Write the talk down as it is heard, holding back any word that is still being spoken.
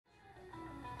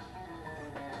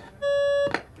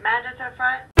to the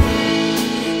front.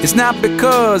 It's not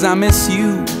because I miss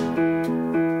you.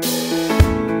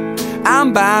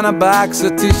 I'm buying a box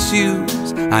of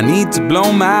tissues. I need to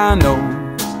blow my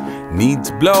nose. Need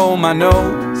to blow my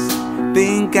nose.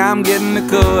 Think I'm getting a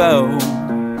cold.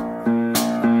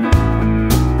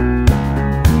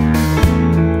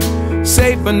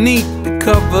 Safe beneath the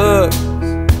covers,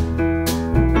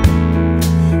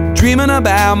 dreaming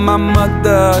about my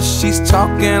mother. She's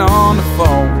talking on the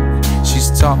phone.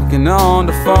 She's talking on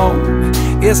the phone.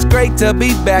 It's great to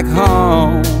be back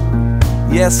home.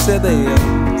 Yes, it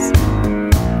is.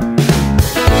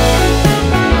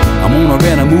 I'm gonna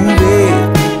rent a movie.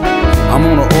 I'm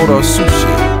gonna order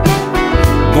sushi.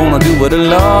 Gonna do it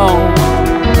alone.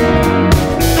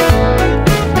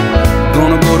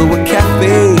 Gonna go to a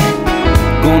cafe.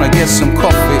 Gonna get some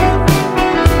coffee.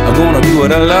 I'm gonna do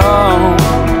it alone.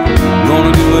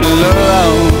 Gonna do it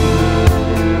alone.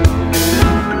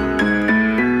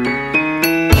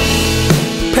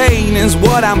 Pain is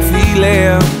what I'm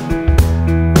feeling.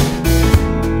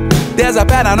 There's a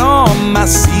pattern on my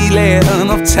ceiling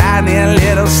of tiny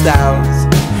little stars.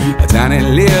 Tiny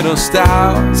little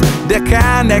stars, the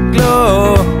kind that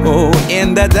glow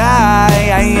in the dark.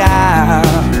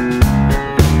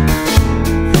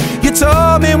 You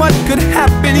told me what could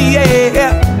happen,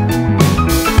 yeah,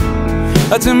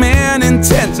 to men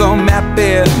intent on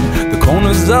mapping the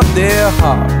corners of their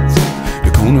hearts.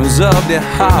 The corners of their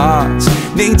hearts,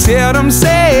 they tear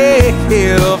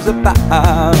themselves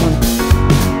apart.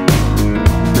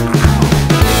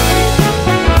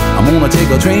 I'm gonna take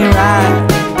a train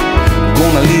ride.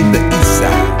 I'm gonna leave the east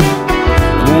side.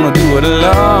 I'm gonna do it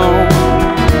alone.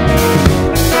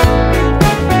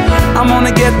 I'm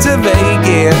gonna get to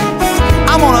Vegas.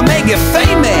 I'm gonna make it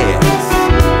famous.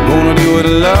 I'm gonna do it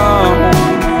alone.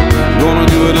 Gonna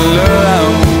do it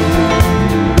alone.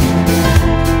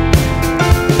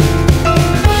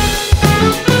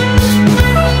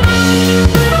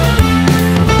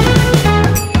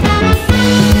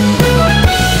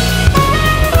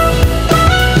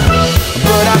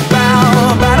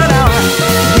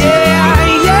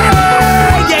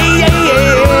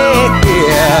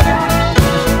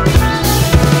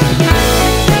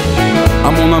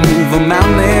 I'm gonna move a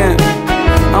mountain.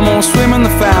 I'm gonna swim in the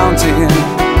fountain.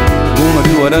 Gonna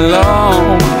do it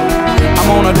alone. I'm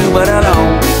gonna do it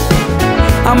alone.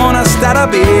 I'm gonna start a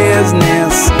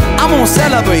business. I'm gonna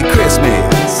celebrate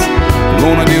Christmas.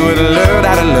 Gonna do it alone.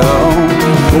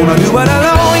 Gonna do it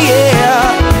alone,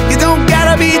 yeah. You don't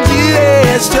gotta be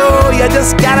Jewish, so you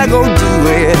just gotta go do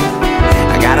it.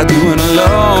 I gotta do it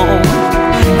alone.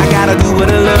 I gotta do it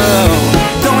alone.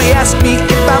 Don't ask me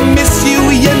if I miss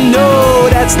you, you know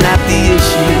that's not the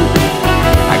issue.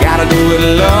 I gotta do it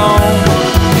alone.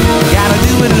 Gotta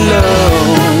do it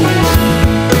alone.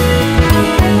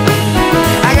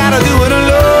 I gotta do it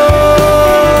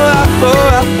alone.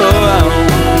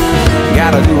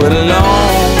 Gotta do it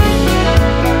alone.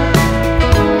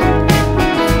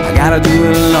 I gotta do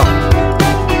it alone.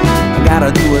 I gotta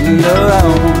do it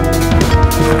alone.